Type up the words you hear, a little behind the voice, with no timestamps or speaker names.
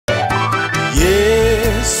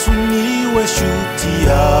Sumiłeś utiaciu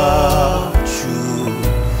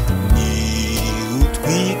ni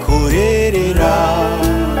utwikorerera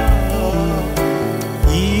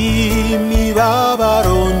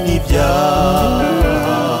imibabaro n'ibyaha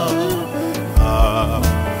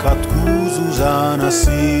akatwuzuza na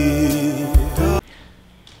sida.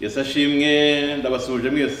 Yesu ashimwe, ndabasuje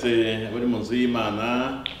mwese bari mu nzu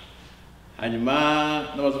y'Imana. Hanyuma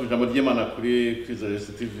n'abazumva ijambo ry'Imana kuri Kwizera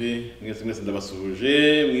Yesu Tv, mwese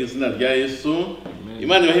ndabasuje mu izina rya Yesu.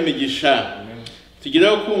 Imana ibahe imigisha.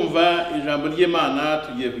 Tugireho kumva ijambo ry'Imana,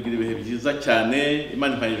 tugiye kugira ibihe byiza cyane.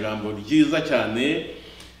 Imana impaye ijambo ryiza cyane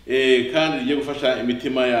kandi rigiye gufasha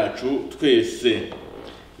imitima yacu twese.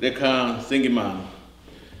 Reka nsenga Imana.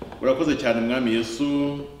 Urakoze cyane Mwami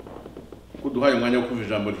Yesu kuduhaye umwanya wo kumva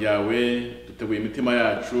ijambo ryawe, duteguye imitima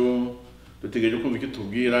yacu, dutegereje kumva icyo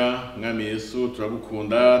tubwira. Mwami Yesu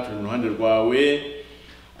turagukunda, turi mu ruhande rwawe,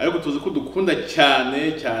 ariko tuzi ko dukunda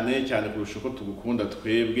cyane kurusha uko tugukunda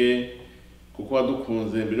twebwe, kuko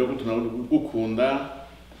wadukunze mbere yo tunagukunda.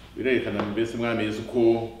 Birerekana mbese Mwami Yesu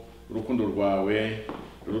ko urukundo rwawe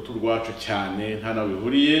ruruta urwacu cyane, nta nawe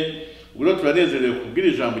bihuriye. Ubwo turanezerewe kubwira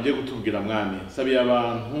ijambo ugiye kutubwira Mwami. Sabiye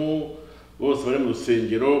abantu bose bari mu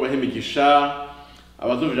rusengero bahemigisha,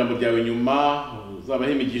 abazumva ijambo ryawe nyuma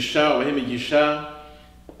uzabahemigisha,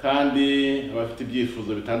 kandi abafite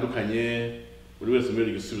ibyifuzo bitandukanye buri wese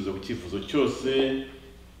umubere igisubizo ku cyifuzo cyose,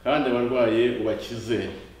 kandi abarwaye ubakize.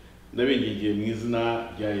 Ndabingingiye mu izina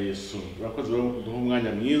rya Yesu. Urakoze duha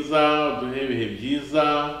umwanya mwiza, duhe ibihe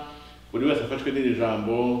byiza, buri wese afashwe n'iri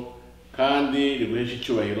jambo kandi riguhesha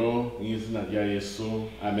icyubahiro mu izina rya Yesu.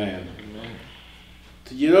 Amen.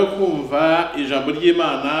 Tugiye kumva ijambo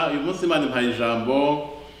ry'Imana. Uyu munsi Imana impaye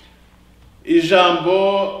ijambo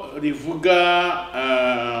rivuga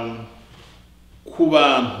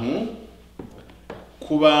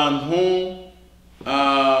ku bantu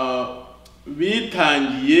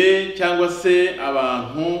bitangiye, cyangwa se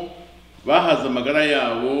abantu bahaza amagara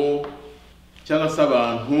yabo, cyangwa se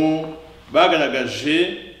abantu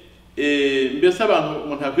bagaragaje mbese abantu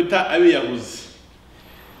umuntu akwita abiyahuzi.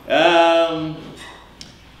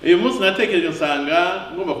 Uyu munsi natekereje nsanga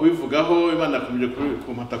ngomba kubivugaho. Imana akomeje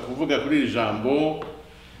kumpata kuvuga kuri iri jambo,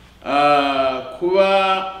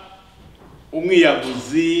 kuba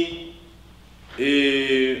umwiyahuzi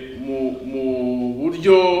mu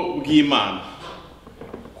buryo bw'Imana.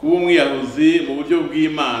 Kuba umwiyahuzi mu buryo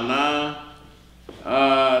bw'Imana.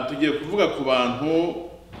 Tugiye kuvuga ku bantu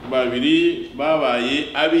babiri babaye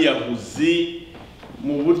abiyahuzi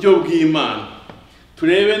mu buryo bw'Imana.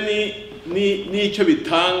 Turebe n'icyo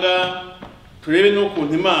bitanga, turebe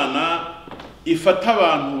n'ukuntu Imana ifata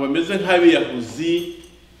abantu bameze nk'abiyahuzi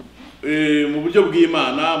mu buryo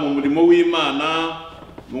bw'Imana, mu murimo w'Imana,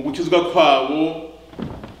 mu gukizwa kwabo.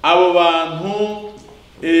 Abo bantu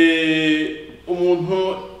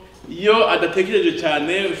umuntu iyo adatekereje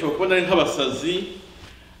cyane ushobora kubona ari nk'abasazi,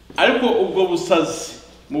 ariko ubwo busazi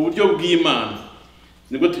mu buryo bw'Imana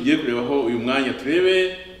nibwo tugiye kurebaho uyu mwanya.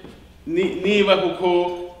 Turebe niba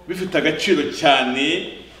kuko bifite agaciro cyane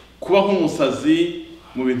kuba nk'umusazi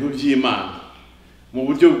mu bintu by'Imana, mu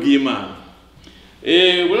buryo bw'Imana.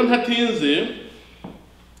 Ubwo ntatinze,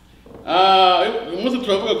 uyu munsi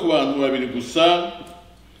turavuga ku bantu babiri gusa.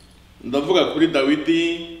 Ndavuga kuri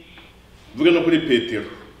Dawidi, mvuga no kuri Petero.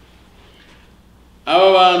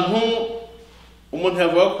 Aba bantu umuntu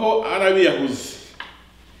yavuga ko ari abiyahuzi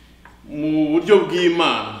mu buryo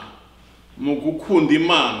bw'Imana, mu gukunda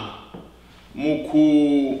Imana, mu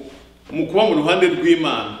kuba mu ruhande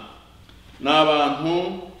rw'Imana. Ni abantu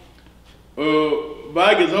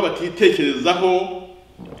bageze aho batitekerezaho,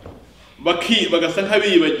 bagasa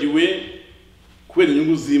nk'abiyibagiwe kubera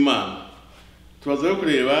inyungu z'Imana. Turaza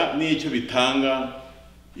kureba n'icyo bitanga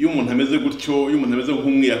iyo umuntu ameze gutyo, iyo umuntu ameze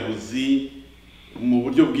nk'umwiyahuzi mu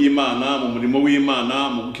buryo bw'Imana, mu murimo w'Imana,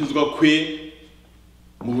 mu gukizwa kwe,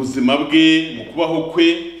 mu buzima bwe, mu kubaho kwe.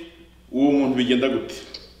 Uwo muntu bigenda gute?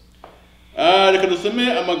 Reka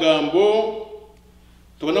dusome amagambo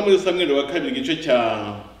tubona muri Samweli wa kabiri igice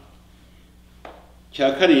cya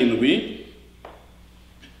 7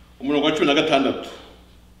 umurongo wa 16.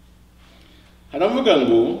 Haravuga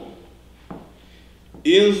ngo,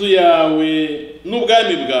 inzu yawe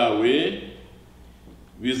n'ubwami bwawe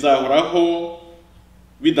bizahoraho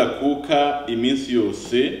bidakuka iminsi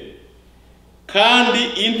yose, kandi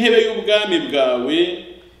intebe y'ubwami bwawe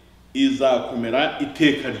izakomera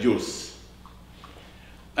iteka ryose.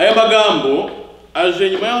 Aya magambo aje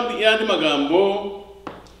nyuma y'andi magambo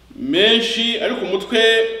menshi, ariko umutwe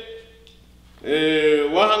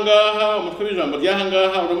wahangaha, umutwe w'ijambo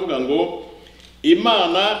ryahangaha uravuga ngo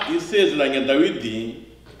Imana isezeranya Dawidi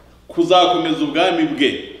kuzakomeza ubwami bwe.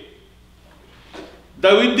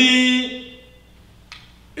 Dawidi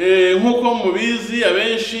nkuko mubizi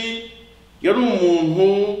abenshi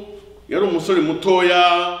yari umusore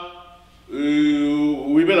mutoya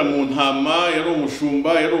wibera mu ntama, yari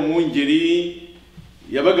umushumba, yari umwungeri,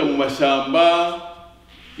 yabaga mu mashyamba,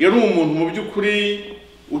 yari umuntu mu by'ukuri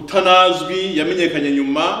utanazwi, yamenyekanye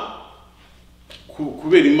nyuma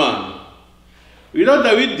kubera Imana. Rero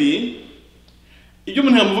Dawidi ibyo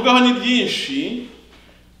umuntu yamuvugaho ni byinshi,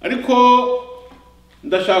 ariko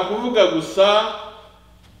ndashaka kuvuga gusa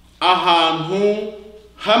ahantu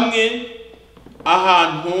hamwe,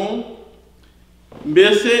 ahantu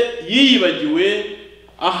mbese yiyibagiwe,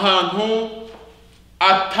 ahantu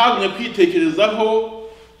atagumye kwitekerezaho,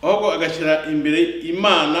 ahubwo agashyira imbere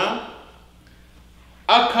Imana,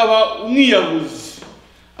 akaba umwiyahuzi,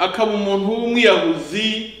 akaba umuntu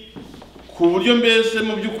w'umwiyahuzi, ku buryo mbese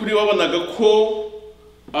mu by'ukuri wabonaga ko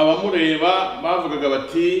abamureba bavugaga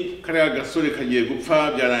bati kariya gasore kagiye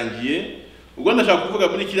gupfa, byarangiye. Ubwo ndashaka kuvuga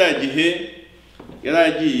muri kiriya gihe yari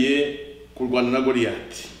agiye kurwana na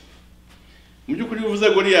Goliyati. Mu by'ukuri uvuze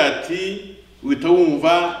Goliyati uhita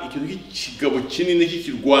wumva ikintu cy'ikigabo kinini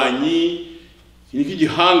cy'ikirwanyi, ikintu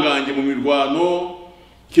cy'igihangange mu mirwano,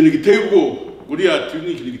 ikintu giteye ubwoba. Goliyati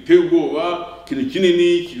ni ikintu giteye ubwoba, ikintu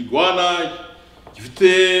kinini kirwana,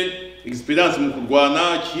 gifite experience mu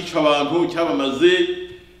kurwana, cyica abantu, cyabamaze.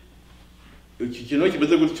 Iki kintu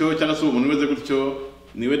kimeze gutyo cyangwa se umuntu umeze gutyo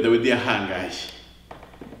niwe Dawidi yahangaye.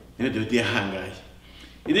 Niwe Dawidi yahangaye.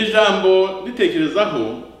 Iri jambo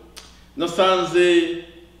ritekerezaho nasanze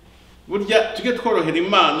burya tujye tworohera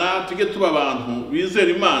Imana, tujye tuba abantu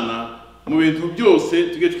bizera Imana mu bintu byose,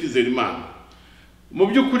 tujye twizera Imana. Mu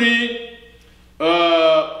by'ukuri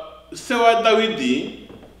se wa Dawidi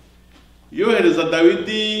yohereza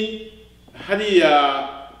Dawidi hariya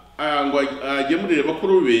ngo agemurire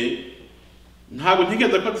bakuru be. Ntabwo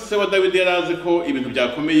ntigeze ko se wa Dawidi yarazi ko ibintu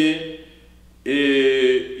byakomeye,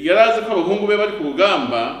 yarazi ko abahungu be bari ku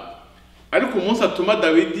rugamba, ariko umunsi atuma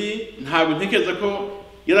Dawidi ntabwo ntigeze ko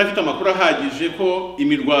yari afite amakuru ahagije ko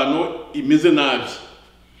imirwano imeze nabi.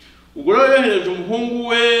 Ubwo rero yohereje umuhungu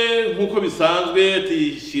we nk'uko bisanzwe,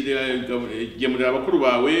 ati gemurira abakuru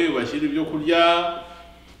bawe bashyira ibyo kurya,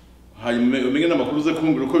 hanyuma umenye n'amakuru uze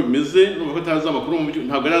kumbwira uko bimeze. Numva ko atazi amakuru,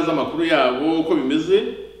 ntabwo arazi amakuru yabo uko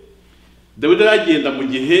bimeze. Dawidi aragenda mu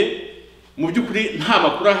gihe mu by'ukuri nta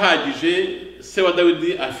makuru ahagije se wa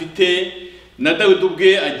Dawidi afite, na Dawidi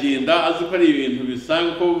ubwe agenda azi ko ari ibintu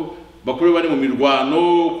bisanzwe ko bakuru bari mu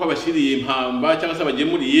mirwano, ko abashyiriye impamba cyangwa se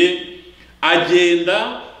abagemuriye.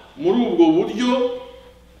 Agenda muri ubwo buryo,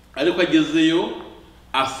 ariko agezeyo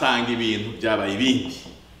asanga ibintu byabaye ibindi.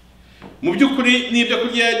 Mu by'ukuri n'ibyo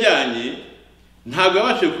kurya yajyanye ntabwo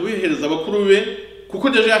yabashije kubihereza abakuru be, kuko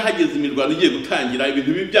deje yahageze imirwano igiye gutangira,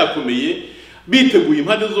 ibintu bibi byakomeye, biteguye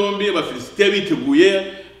impande zombi. Abafilisitiya biteguye,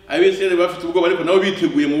 Abisirayeli bafite ubwoba, ariko nabo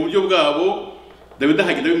biteguye mu buryo bwabo. Dawidi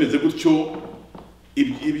ahagenda bimeze gutyo,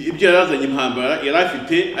 ibyo yarazanye impambara yari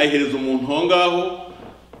afite ayihereza umuntu aho ngaho,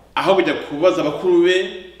 aho kujya kubaza abakuru be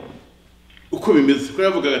uko bimeze. Kuko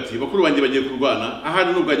yavugaga ati bakuru banjye bagiye kurwana,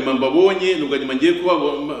 ahari n'ubwa nyuma mbabonye, n'ubwa nyuma ngiye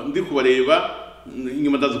ndi kubareba,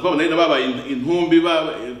 inyuma ndaza kubabona ari babaye intumbi,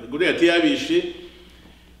 Goliyati yabishe.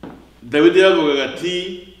 Dawidi yavugaga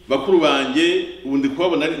ati bakuru banjye ubu ndi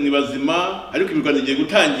kubabona ni bazima, ariko imirwano igiye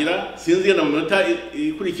gutangira, sinzi yenda mu minota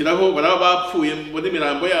ikurikiraho baraba bapfuye, mbone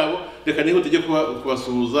imirambo yabo, reka niho tujye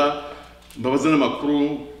kubasuhuza mbabaze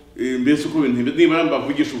n'amakuru mbese uko ibintu nibara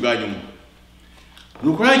mbavugisha ubwa nyuma.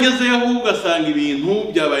 Nuko yagezeyo ahubwo asanga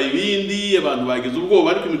ibintu byabaye ibindi, abantu bagize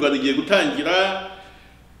ubwoba, ariko imirwano igiye gutangira.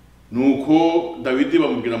 Nuko Dawidi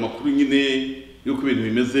bamubwira amakuru nyine yuko ibintu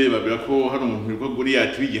bimeze, babwira ko hari umuntu witwa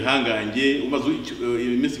Goliyati w'igihangange umaze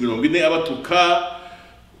iminsi 40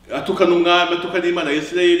 atuka n'umwami, atuka n'Imana ya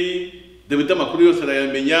Isirayeli. Dawidi amakuru yose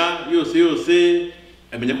arayamenya, yose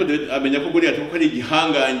amenya ko Goliyati kuko ari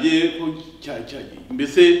igihangange, ko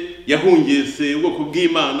mbese yahungese ubwoko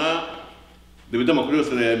bw'Imana. Dawidi amakuru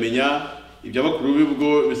yose arayamenya. Ibyo abakuru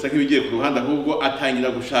b'ubwo bisa nk'ibigiye ku ruhande, ahubwo atangira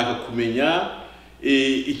gushaka kumenya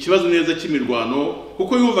ikibazo neza cy'imirwano,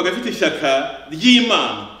 kuko yumvaga afite ishyaka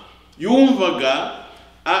ry'Imana, yumvaga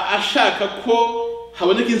ashaka ko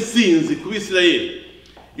haboneka insinzi ku Bisirayeli,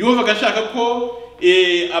 yumvaga ashaka ko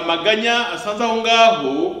amaganya asanze aho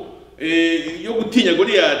ngaho yo gutinya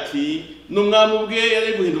Goliyati n'umwami ubwe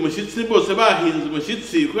yari guhinda umushyitsi, bose bahinze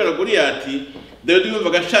umushyitsi kubera Goliyati. Dawidi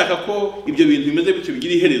yumvaga ashaka ko ibyo bintu bimeze bityo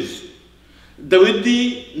bigira iherezo.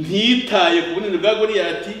 Dawidi ntiyitaye ku bunini bwa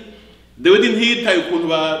Goliyati, Dawidi ntiyitaye ukuntu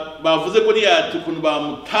bavuze Goliyati, ukuntu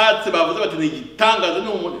bamutatse, bavuze bati ni igitangaza,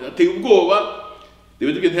 ateye ubwoba.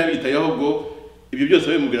 Dawidi bwe ntiyabitayeho, ahubwo ibyo byose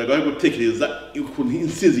bimubwiraga ari gutekereza ukuntu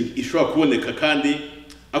insinzi ishobora kuboneka kandi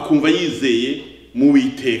akumva yizeye mu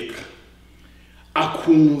Uwiteka,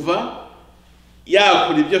 akumva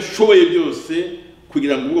yakora ibyo ashoboye byose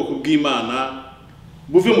kugira ngo ubwoko bw'Imana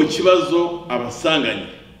buve mu kibazo abasanganye.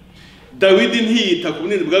 Dawidi ntiyita ku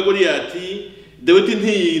bunini bwa Goliyati, Dawidi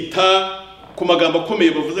ntiyita ku magambo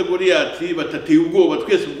akomeye bavuze Goliyati batateye ubwoba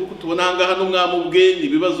twese kuko tubona hanga hano umwami ubwe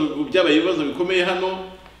nibibazo byabaye ibibazo bikomeye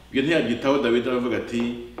hano. Ibyo ntiyabyitaho. Dawidi aravuga ati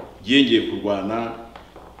yengeye kurwana,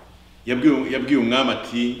 yabwiye umwami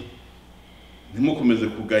ati ntimukomeze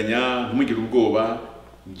kuganya, ntimugire ubwoba,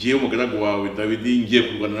 ngiye umugaragu wawe Dawidi ngiye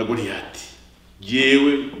kurwana na Goliyati.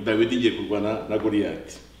 Yewe Dawidi ngiye kurwana na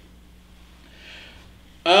Goliyati.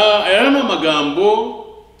 Aya ni amagambo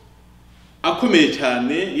akomeye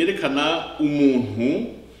cyane yerekana umuntu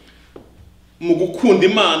mu gukunda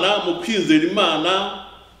Imana, mu kwizera Imana,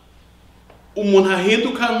 umuntu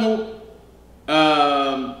ahinduka nko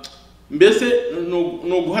mbese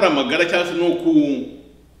no guharamagara cyangwa se no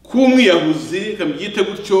kumwiyahuzi, kambyite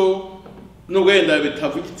gutyo, nubwo yenda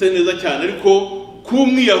bitavugitse neza cyane, ariko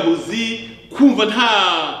kumwiyahuzi, kumva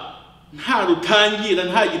nta rutangira,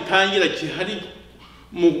 nta gitangira kihari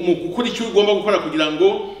mu gukora icyo ugomba gukora kugira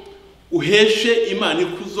ngo uheshe Imana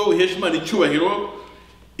ikuzo, uheshe Imana icyubahiro.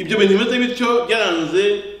 Ibyo bintu bimeze bityo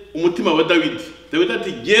byaranze umutima wa Dawidi. Dawidi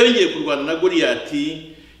ati ngewe ngiye kurwana na Goliyati,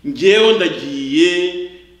 ngewe ndagiye,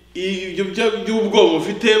 ibyo by'ubwoba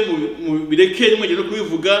mufite mu bireke nimugere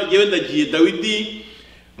kubivuga, ngewe ndagiye. Dawidi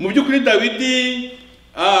mu by'ukuri Dawidi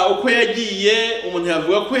uko yagiye, umuntu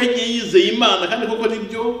yavuga ko yagiye yizeye Imana kandi koko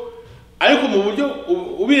nibyo, ariko mu buryo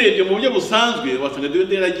ubirebye mu buryo busanzwe wasanga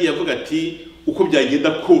Dawidi yaragiye avuga ati uko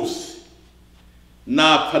byagenda kose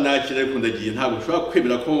napfa nakira ariko ndagiye. Ntabwo ushobora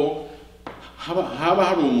kwemera ko haba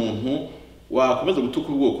hari umuntu wakomeza gutuka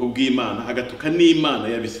ubwoko bw'Imana, agatuka n'Imana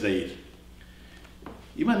y'Abisirayeli.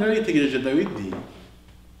 Imana yari yitegereje Dawidi,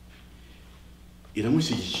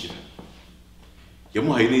 iramushyigikira,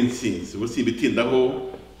 yamuhaye n'intsinzi. Ubwo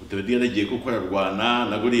simbitindaho, Dawidi yaragiye kuko ararwana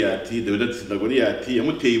na Goliyati. Dawidi atsinda Goliyati,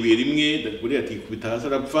 yamuteye ibuye rimwe, Goliyati yikubita hasi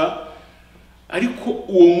arapfa. Ariko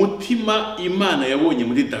uwo mutima Imana yabonye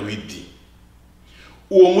muri Dawidi,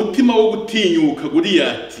 uwo mutima wo gutinyuka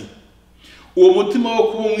Goliyati, uwo mutima wo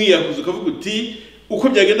kuba umwiyahuzi ukavuga uti uko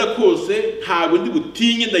byagenda kose ntabwo ndi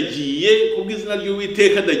butinye, ndagiye kubw'izina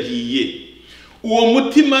ry'Uwiteka ndagiye. Uwo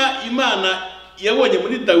mutima Imana yabonye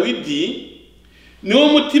muri Dawidi niwo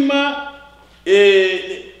mutima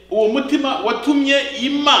uwo mutima watumye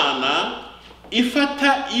Imana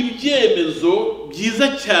ifata ibyemezo byiza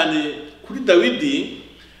cyane kuri Dawidi.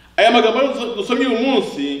 Aya magambo dusomye uyu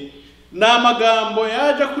munsi ni amagambo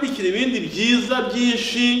yaje akurikira ibindi byiza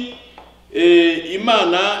byinshi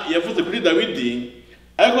Imana yavuze kuri Dawidi.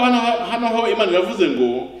 Ariko hano ho Imana yavuze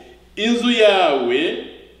ngo inzu yawe,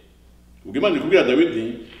 ubwo Imana ikubwira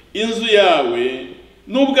Dawidi, inzu yawe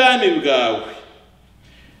n'ubwami bwawe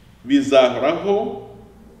bizahoraho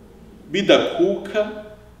bidakuka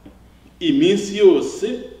iminsi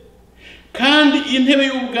yose, kandi intebe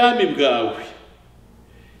y'ubwami bwawe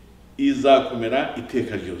izakomera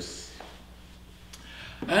iteka ryose.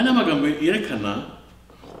 Aya ni amagambo yerekana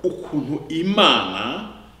ukuntu Imana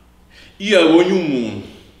iyo yabonye umuntu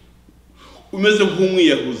umeze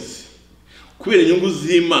nk'umwiyahuzi kubera inyungu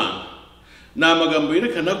z'Imana, ni amagambo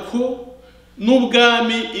yerekana ko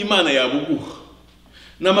n'ubwami Imana yabuguha,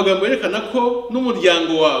 ni amagambo yerekana ko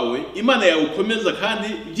n'umuryango wawe Imana yawukomeza kandi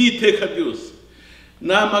by'iteka byose.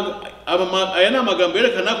 Aya ni amagambo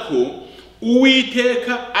yerekana ko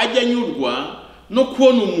Uwiteka ajya anyurwa no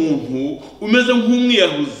kubona umuntu umeze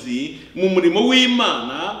nk'umwiyahuzi mu murimo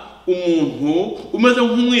w'Imana, umuntu umeze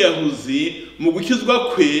nk'umwiyahuzi mu gukizwa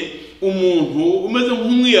kwe, umuntu umeze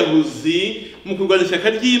nk'umwiyahuzi mu kurwanya ishyaka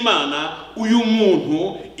ry'Imana. Uyu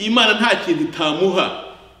muntu Imana nta kintu itamuha,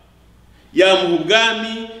 yamuha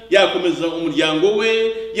ubwami, yakomeza umuryango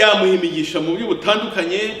we, yamuha imigisha mu buryo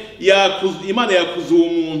butandukanye. Imana yakuza uwo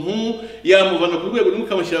muntu, yamuvana ku rwego rumwe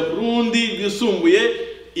ikamushyira ku rundi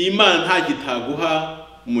rwisumbuye. Imana nta gitaguha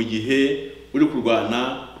mu gihe uri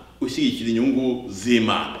kurwana ushyigikira inyungu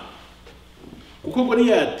z'Imana. Kuko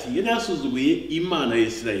Goliyati yari yasuzuguye Imana ya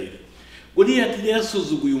Isirayeli, Goliyati yari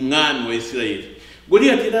yasuzuguye umwami wa Isirayeli,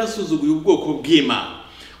 Goliyati yari yasuzuguye ubwoko bw'Imana,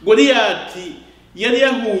 Goliyati yari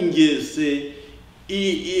yahungese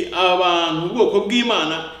abantu ubwoko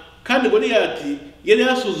bw'Imana, kandi Goliyati yari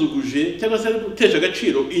yasuzuguje cyangwa se gutesha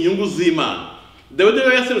agaciro inyungu z'Imana. Dawidi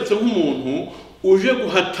yari yaserutse nk'umuntu uje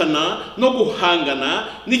guhatana no guhangana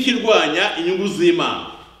n'ikirwanya inyungu z'Imana.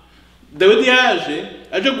 Dawidi yaje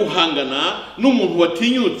aje guhangana n'umuntu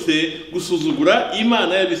watinyutse gusuzugura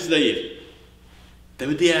Imana y'Abisirayeli.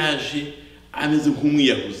 Dawidi yaje ameze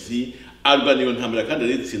nk'umwiyahuzi arwana iyo ntambara kandi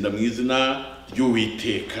aritsinda mu izina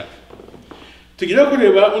ry'Uwiteka. Tugiye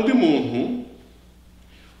kureba undi muntu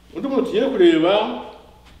tugiye kureba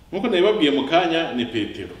nkuko nabibabwiye mu kanya ni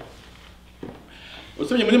Petero.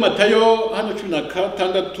 Usomye muri Matayo hano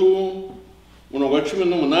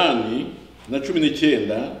 16:18 na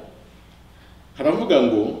 19 haravuga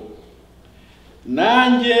ngo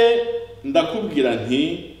nanjye ndakubwira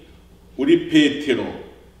nti uri Petero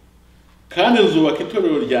kandi nzubaka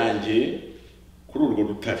itorero ryanjye kuri urwo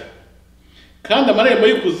rutare kandi amarembo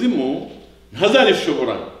y'ikuzimu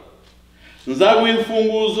ntazarishobora. Nzaguha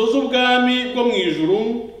imfunguzo z'ubwami bwo mu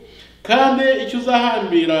ijuru kandi icyo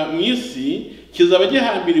uzahambira mu isi kizaba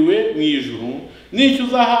gihambiriwe mu ijuru n'icyo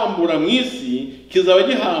uzahambura mu isi kizaba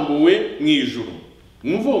gihambuwe mu ijuru.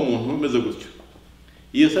 Mwumva uwo muntu umeze gutyo.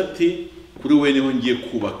 Yesu ati kuri we niho ngiye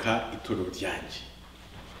kubaka itorero ryanjye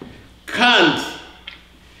kandi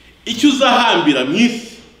icyo uzahambira mu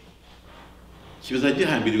isi kizaba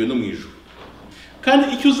gihambiriwe no mu ijuru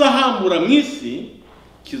kandi icyo uzahambura mu isi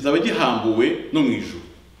kizaba gihambuwe no mu ijuru.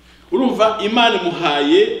 Urumva Imana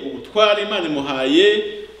imuhaye ubutware, Imana imuhaye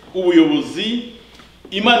ubuyobozi,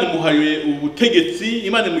 Imana imuhaye ubutegetsi,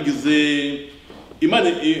 Imana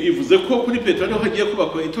ivuze ko kuri Petero niho hagiye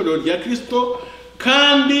kubakwa itorero rya Kristo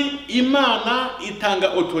kandi Imana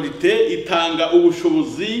itanga autorite, itanga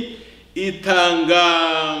ubushobozi,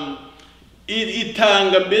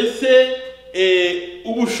 itanga mbese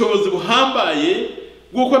ubushobozi buhambaye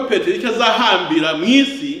bw'uko Petero icyo azahambira mu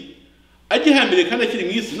isi agihambire kandi akiri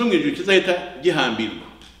mu isi no mu ijuru kizahita gihambirwa.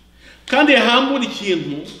 Kandi yahambura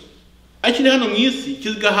ikintu akiri hano mu isi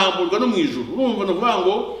kigahamburwa no mu ijuru. Urumva no kuvuga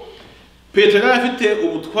ngo Petero afite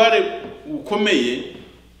ubutware bukomeye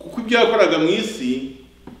kuko ibyo yakoraga mu isi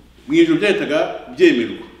mu ijuru byahitaga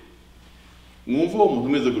byemerwa. Mwumva uwo muntu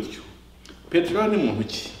umeze gutyo. Petero ni muntu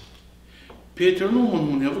ki? Petero ni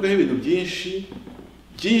umuntu yavugaho ibintu byinshi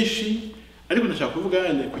ariko ndashaka kuvuga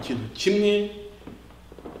ku kintu kimwe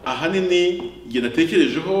ahanini igihe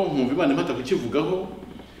natekerejeho nkumva Imana impata kukivugaho.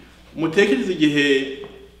 Mutekereze igihe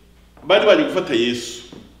bari baje gufata Yesu,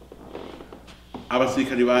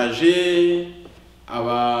 abasirikari baje,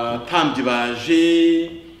 abatambyi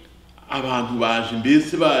baje, abantu baje,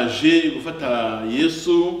 mbese baje gufata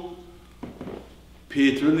Yesu.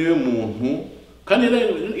 Petero niwe muntu kandi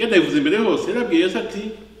yadavuze imbere hose yarabwiye Yesu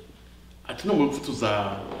ati no mu rupfu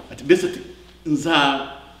ati mbese ati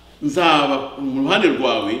nzaba mu ruhande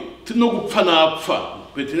rwawe no gupfa napfa.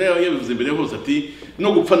 Petero yabivuze imbere hose ati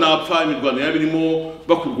no gupfa napfa, imirwano yabirimo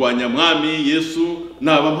bakurwanya mwami Yesu,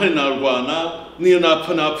 naba mpari narwana niyo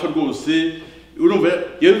napfa rwose. Urumva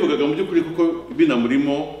yabivugaga mu by'ukuri kuko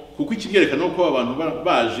binamurimo, kuko ikibyerekana uko abantu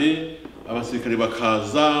baje, abasirikare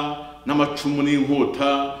bakaza n'amacumu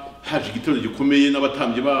n'inkota, haje igitero gikomeye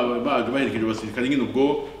n'abatambyi baje baherekeje abasirikare nyine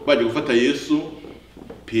ubwo baje gufata Yesu.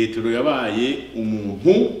 Petero yabaye umuntu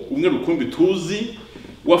umwe rukumbi tuzi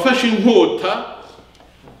wafashe inkota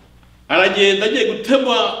aragenda agiye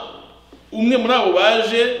gutema umwe muri abo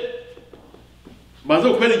baza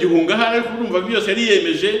kubera igihunga hari, ariko urumva byose yari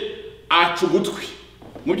yemeje aca ugutwi.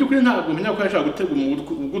 Mu by'ukuri ntabwo menya ko yashaka gutema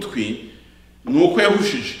ugutwi, nuko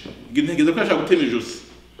yahushije ntegeza ko yashaka gutema ijosi.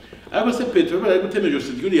 Ariko se Petero bari gutema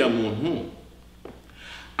ijosi ry'uriya muntu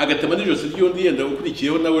agatema n'ijosi ry'undi yenda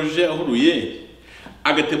ukurikiyeho nawe je ahuruye,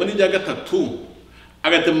 agatema n'irya gatatu,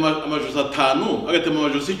 agatema amajosi 5, agatema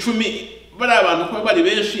amajosi 10. Bari abantu kuba bari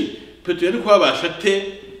benshi, Petero yari kubabasha te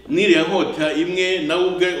n'iriya nkota imwe nawe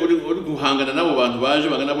ubwe uri guhangana nabo bantu baje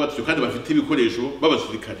bangana bwatyo kandi bafite ibikoresho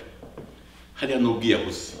b'abasirikare. Hariya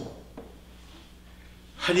n'ubwiyahuzi.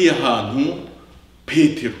 Hariya hantu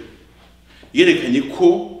Petero yerekanye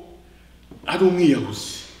ko ari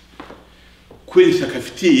umwiyahuzi kubera ishyaka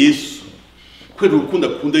afitiye Yesu, kubera urukundo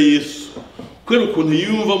akunda Yesu, kubera ukuntu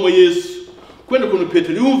yumvamo Yesu, kubera ukuntu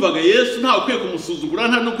Petero yumvaga Yesu. Nta ukwiye kumusuzugura,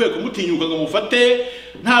 nta n'ukwiye kumutinyuka ngo mufate,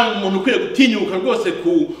 nta muntu ukwiye gutinyuka rwose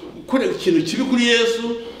gukora ikintu kibi kuri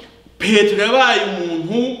Yesu. Petero yabaye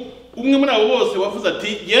umuntu umwe muri abo bose wavuze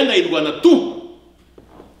ati genda yirwana tu,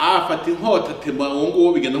 afata inkota atema uwo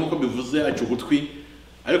nguwo bigenda nk'uko bivuze aca ugutwi.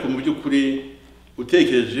 Ariko mu by'ukuri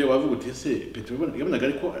utekereje wavuga uti ese Petero yabonaga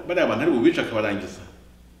ariko bari abantu ari bubica akabarangiza.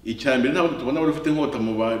 Icyambere ntabwo tubona wari ufite inkota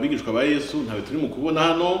mu bigishwa ba Yesu, ntabe turi mu kubona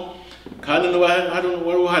hano, kandi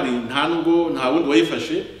wari uhari nta wundi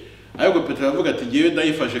wayifashe. Ariko Petero avuga ati ngewe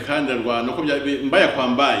ndayifashe kandi arwana uko mbaya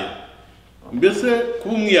kwambaye. Mbese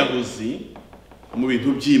kuba umwiyahuzi mu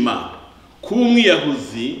bintu by'Imana, kuba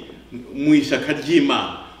umwiyahuzi mu ishyaka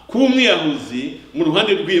ry'Imana, kuba umwiyahuzi mu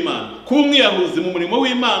ruhande rw'Imana, kuba umwiyahuzi mu murimo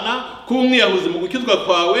w'Imana, kuba umwiyahuzi mu gukizwa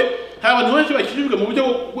kwawe. Nta bantu benshi bakijijwe mu buryo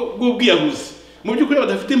bw'ubwiyahuzi, mu by'ukuri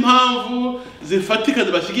badafite impamvu zifatika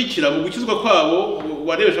zibashyigikira mu gukizwa kwabo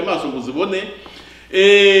warebesha amaso ngo uzibone.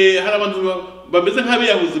 Hari abantu bameze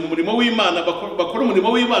nk'abiyahuzi mu murimo w'Imana, bakora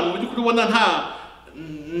umurimo w'Imana mu by'ukuri ubona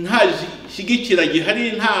nta shyigikira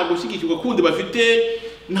gihari, nta gushyigikirwa kundi bafite,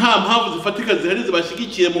 nta mpamvu zifatika zihari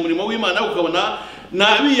zibashyigikiye mu murimo w'Imana, ukabona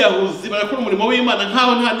n'abiyahuzi barakora umurimo w'Imana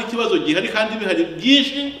nkaho nta n'ikibazo gihari kandi bihari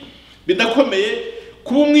byinshi bidakomeye.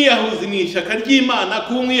 Kuba umwiyahuzi mu ishyaka ry'Imana,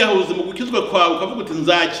 kuba umwiyahuzi mu gukizwa kwawe ukavuga uti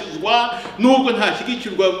nzakizwa nubwo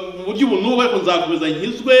ntashyigikirwa mu buryo ubu n'ubu, ariko nzakomeza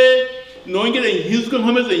nkizwe, nongere nkizwe,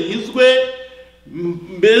 nkomeze nkizwe,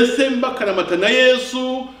 mbese mbakaramata na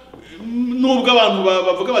Yesu. Nubwo abantu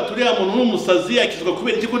bavuga bati uriya muntu n'umusazi akizwa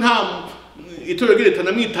kubera iki, ko nta itorero rye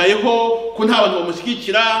ritanamwitayeho, ko nta bantu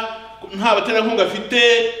bamushyigikira, nta baterankunga afite,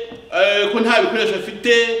 ko nta bikoresho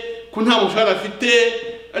afite, ko nta mushahara afite,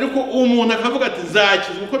 ariko umuntu akavuga ati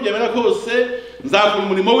nzakizwa uko byemera kose, nzakora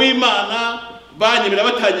umurimo w'Imana, banyemera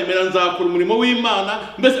batanyemera nzakora umurimo w'Imana.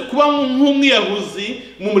 Mbese kuba nk'umwiyahuzi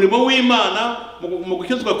mu murimo w'Imana, mu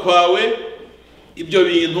gukizwa kwawe, ibyo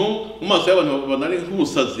bintu mu maso y'abantu babona ari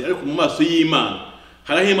nk'ubusazi, ariko mu maso y'Imana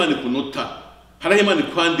haraho Imana ikunota, haraho Imana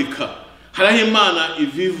ikwandika, haraho Imana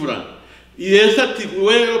ivivura. Yesu ati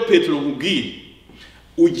wewe Petero nkubwiye,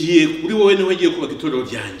 ugiye kuri wowe niho ugiye kubaka itorero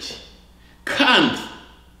ryanjye, kandi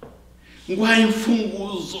nguhaye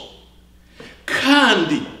imfunguzo,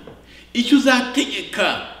 kandi icyo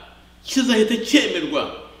uzategeka kizahita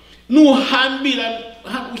cyemerwa. Nuhambira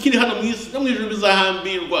ukiri hano mu isi no mu ijuru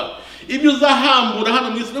bizahambirwa, ibyo uzahambura hano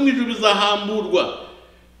mu isi no mu ijuru bizahamburwa.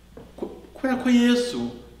 Kubera ko Yesu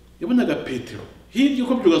yabonaga Petero hirya,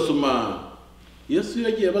 uko byugasoma Yesu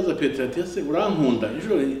yagiye abaza Petero ati ese urankunda?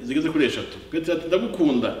 Inshuro zigeze kuri 3. Petero ati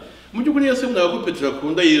ndagukunda. Mu by'ukuri Yesu yabonaga ko Petero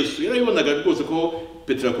akunda Yesu, yarabibonaga rwose ko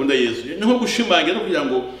Petero akunda Yesu. Niho gushimangira no kugira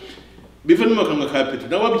ngo bive no makanwa ka Petero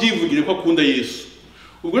nawe abyivugire ko akunda Yesu.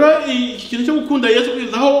 Ubwo iki kintu cyo gukunda Yesu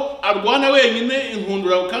kugeza aho arwana wenyine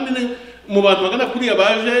inkundura, kandi mu bantu bagana kuri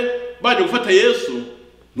baje gufata Yesu,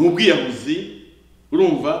 n'ubwiyahuzi.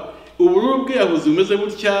 Urumva ubururu bwiyahuzi bumeze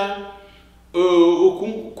gutya,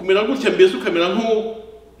 kumera gutya, mbese ukamera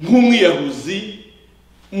nk'umwiyahuzi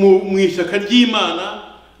mu ishyaka ry'Imana.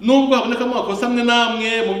 Nubwo haboneka amakosa amwe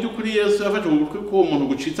namwe, mu by'ukuri Yesu yafashe mu gutwi ko umuntu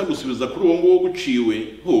gucitsa gusubiza kuri uwo nguwo guciwe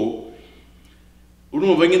ho.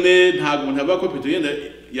 Urumva nyine ntabwo umuntu avuga ko Petero yenda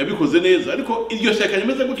yabikoze neza, ariko iryo shyaka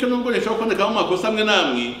rimeze gutyo nubwo rishobora kuboneka amakosa amwe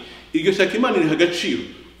namwe, iryo shyaka Imana iriha agaciro.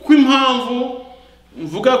 Kuko impamvu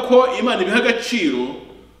mvuga ko Imana ibiha agaciro,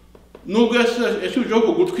 nubwo yashyujeho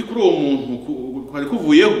ku gutwi kuri uwo muntu kwari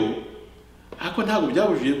kuvuyeho, ariko ntabwo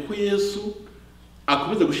byabujije ko Yesu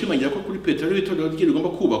akomeza gushimangira ko kuri Petero itorero rye rigomba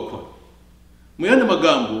kubakwa. Mu yandi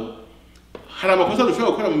magambo, hari amakosa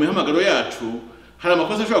dushobora gukora mu mihamagaro yacu, hari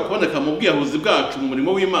amakosa ashobora kuboneka mu bwiyahuzi bwacu mu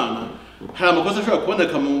murimo w'Imana, hari amakosa ashobora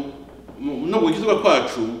kuboneka no gukizwa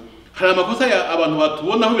kwacu, hari amakosa abantu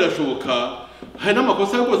batubonaho birashoboka, hari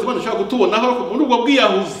n'amakosa rwose Imana ishobora kutubonaho, ariko muri ubwo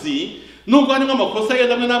bwiyahuzi nubwo harimo amakosa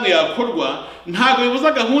yenda amwe namwe yakorwa, ntabwo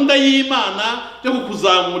bibuza gahunda y'Imana yo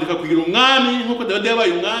kukuzamurika kugira umwami nk'uko Dawidi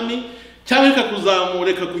yabaye umwami, cyangwa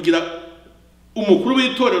ikakuzamurika kugira umukuru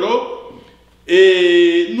w'itorero.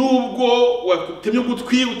 Nubwo watemye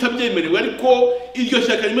ugutwi utabyemerewe, ariko iryo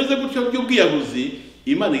shyaka rimeze gutyo ry'ubwiyahuzi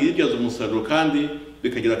Imana yibyaza umusaruro kandi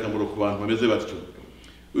bikagira akamaro ku bantu bameze batyo.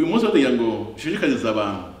 Uyu munsi ndagira ngo ushishikarize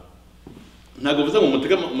abantu, ntabwo vuze ngo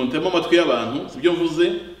mutema amatwi y'abantu, sibyo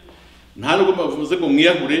mvuze, nta nubwo bavuze ngo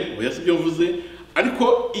mwiyahure, oya sibyo mvuze,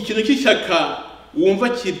 ariko ikintu cy'ishyaka wumva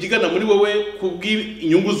kibyigana muri wowe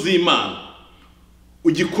kubw'inyungu z'Imana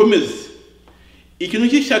ugikomeze. Ikintu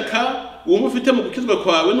cy'ishyaka wumva ufite mu gukizwa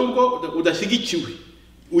kwawe nubwo udashyigikiwe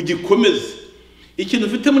ugikomeze. Ikintu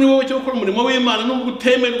ufite muri wowe cyo gukora umurimo w'Imana nubwo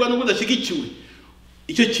utemerwa nubwo udashyigikiwe,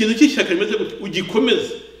 icyo kintu cy'ishyaka rimeze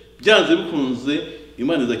ugikomeze. Byanze bikunze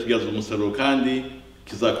Imana izakibyaza umusaruro kandi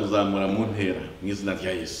kizakuzamura mu ntera mu izina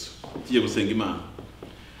rya Yesu. Tugiye gusenga Imana.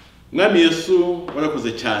 Mwami Yesu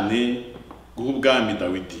warakoze cyane guha ubwami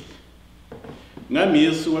Dawidi. Mwami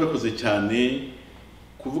Yesu warakoze cyane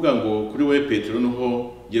kuvuga ngo kuri wowe Petero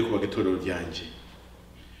niho giye kubaka itorero ryanjye.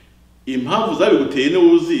 Impamvu zabiguteye ni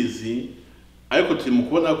uzizi, ariko turi mu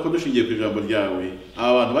kubona ko dushingiye ku ijambo ryawe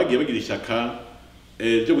aba bantu bagiye bagira ishyaka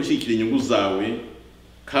ryo gushyigikira inyungu zawe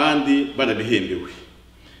kandi barabihembewe.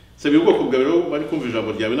 Sabe ubwoko bwawe rero bari kumva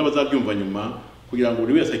ijambo ryawe n'abazabyumva nyuma, kugira ngo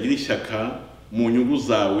buri wese agire ishyaka mu nyungu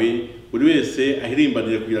zawe, buri wese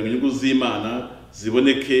ahirimbanire kugira ngo inyungu z'Imana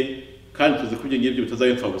ziboneke, kandi tuzi ko ibyo ngibyo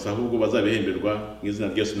bitazabipfa gusa, ahubwo bazabihemberwa mu izina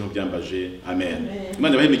rya Yesu niho byambaje. Amen.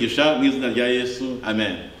 Imana ibahimigisha mu izina rya Yesu.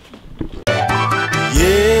 Amen.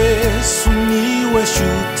 Yesu niwe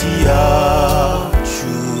shuti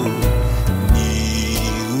yacu, ni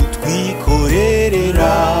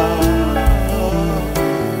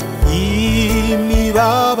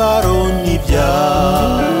imibabaro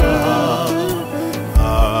n'ibyaha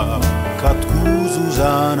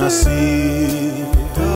akatwuzuza na sida